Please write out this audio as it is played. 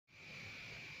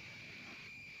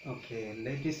Okay,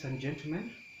 ladies and gentlemen,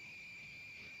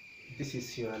 this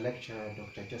is your lecturer,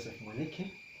 Dr. Joseph Mwaniki,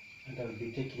 and I will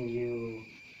be taking you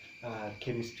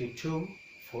Chemistry 2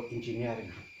 for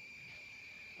engineering.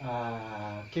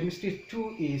 Chemistry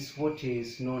 2 is what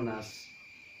is known as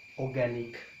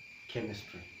organic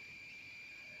chemistry.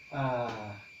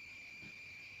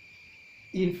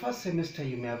 In first semester,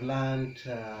 you may have learned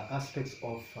aspects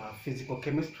of physical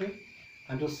chemistry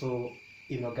and also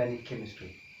inorganic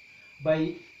chemistry.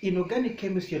 By inorganic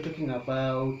chemistry, you're talking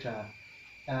about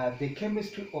the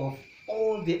chemistry of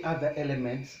all the other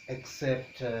elements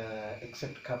except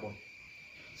carbon.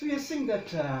 So you're saying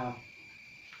that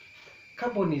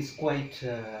carbon is quite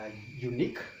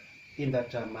unique in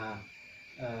that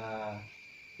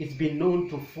it's been known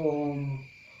to form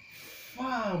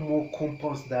far more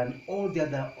compounds than all the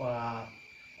other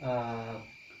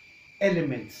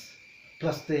elements,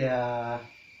 plus their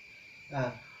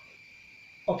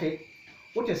okay.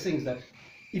 What you're saying is that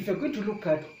if you're going to look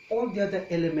at all the other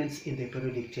elements in the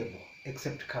periodic table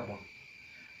except carbon,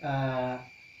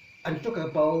 and talk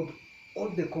about all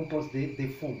the compounds they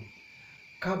form,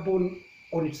 carbon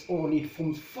on its own, it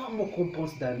forms far more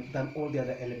compounds than all the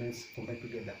other elements combined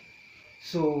together.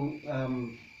 So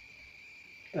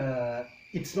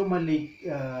it's normally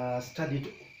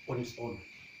studied on its own.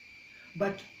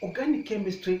 But organic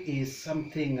chemistry is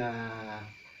something,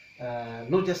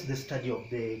 not just the study of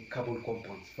the carbon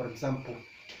compounds. For example,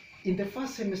 in the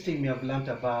first semester, you may have learned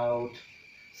about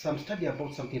some study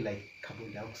about something like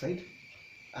carbon dioxide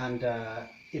and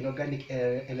inorganic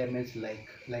elements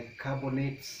like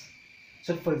carbonates.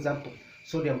 So, for example,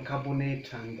 sodium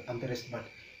carbonate and the rest, but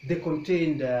they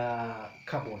contained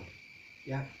carbon,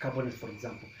 carbonates, for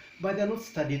example, but they are not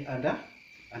studied under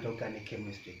organic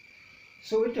chemistry.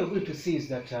 So what we're going to see is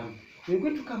that we're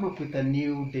going to come up with a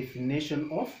new definition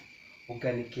of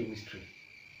organic chemistry,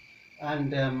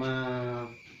 and to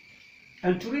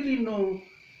really know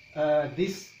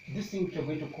this thing which we're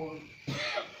going to call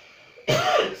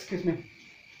excuse me,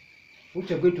 which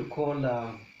we're going to call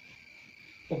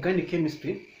organic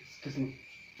chemistry. Excuse me,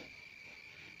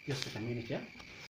 just a minute, yeah.